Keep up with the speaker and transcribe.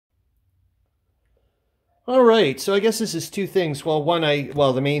All right, so I guess this is two things. Well,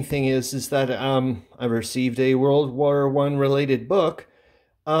 the main thing is that I received a World War One related book.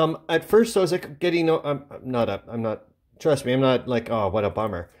 At first I was like getting no, I'm not. Trust me, I'm not like, oh, what a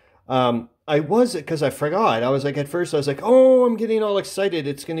bummer. I was because I forgot. I was like at first I was like, oh, I'm getting all excited.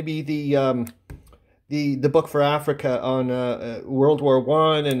 It's going to be the book for Africa on World War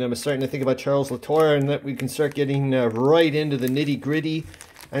One, and I'm starting to think about Charles Latour, and that we can start getting right into the nitty gritty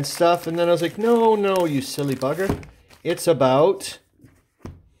and stuff. And then I was like, no, no, you silly bugger. It's about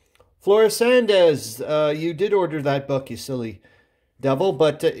Flora Sandez. You did order that book, you silly devil.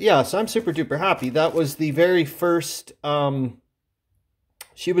 But yeah, so I'm super duper happy. That was the very first,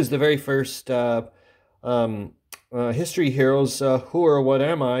 she was the very first history heroes, who or what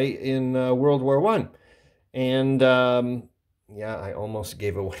am I, in World War One. And yeah, I almost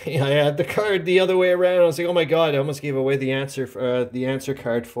gave away. I had the card the other way around. I was like, oh my god, I almost gave away the answer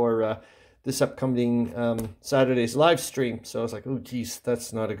card for this upcoming Saturday's live stream. So I was like, oh geez,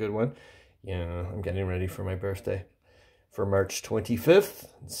 that's not a good one. Yeah, I'm getting ready for my birthday for March 25th,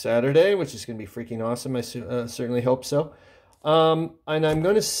 Saturday, which is going to be freaking awesome. I certainly hope so. And I'm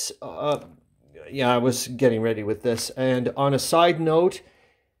going to, yeah, I was getting ready with this. And on a side note,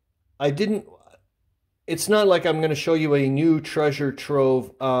 it's not like I'm going to show you a new treasure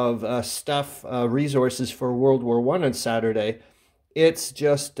trove of stuff, resources for World War One on Saturday. It's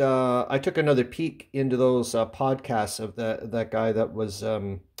just, I took another peek into those podcasts of that guy that was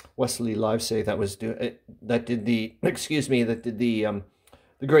Wesley Livesay that did the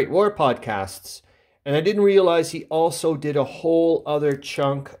Great War podcasts, and I didn't realize he also did a whole other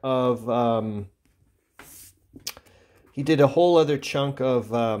chunk of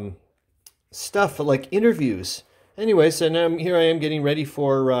stuff like interviews. Anyways, and here I am getting ready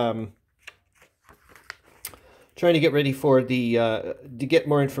for trying to get ready for the to get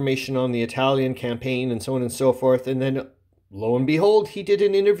more information on the Italian campaign and so on and so forth. And then lo and behold, he did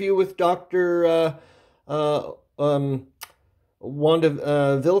an interview with Dr.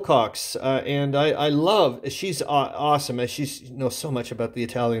 Wanda Wilcox, and I love, she's awesome. She knows so much about the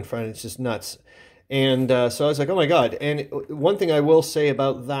Italian front. It's just nuts. And so I was like, oh my god. And one thing I will say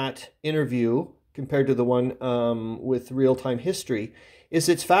about that interview compared to the one with real-time history is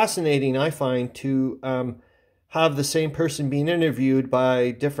it's fascinating, I find, to have the same person being interviewed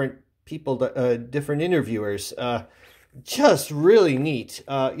by different people, different interviewers. Just really neat.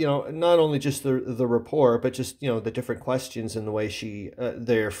 You know, not only just the rapport, but just, you know, the different questions and the way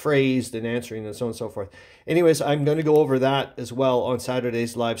they're phrased and answering and so on and so forth. Anyways, I'm going to go over that as well on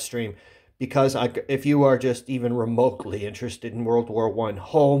Saturday's live stream. Because if you are just even remotely interested in World War One,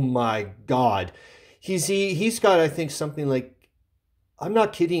 oh my God, he's got, I think, something like, I'm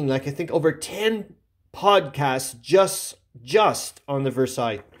not kidding, like I think over 10 podcasts just on the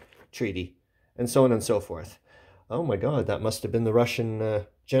Versailles Treaty and so on and so forth. Oh my God, that must have been the Russian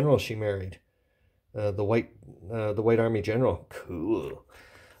general she married, the White Army general. Cool.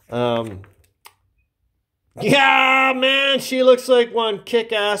 Yeah, man, she looks like one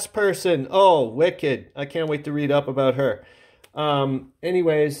kick-ass person. Oh, wicked. I can't wait to read up about her.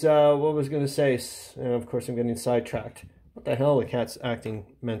 Anyways, what was I going to say? Of course, I'm getting sidetracked. What the hell? The cat's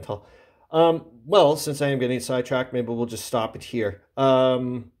acting mental. Well, since I am getting sidetracked, maybe we'll just stop it here.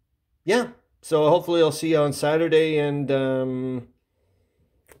 Yeah, so hopefully I'll see you on Saturday, and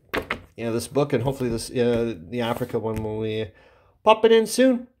yeah, this book, and hopefully the Africa one will pop it in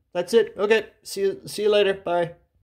soon. That's it. Okay, see you later. Bye.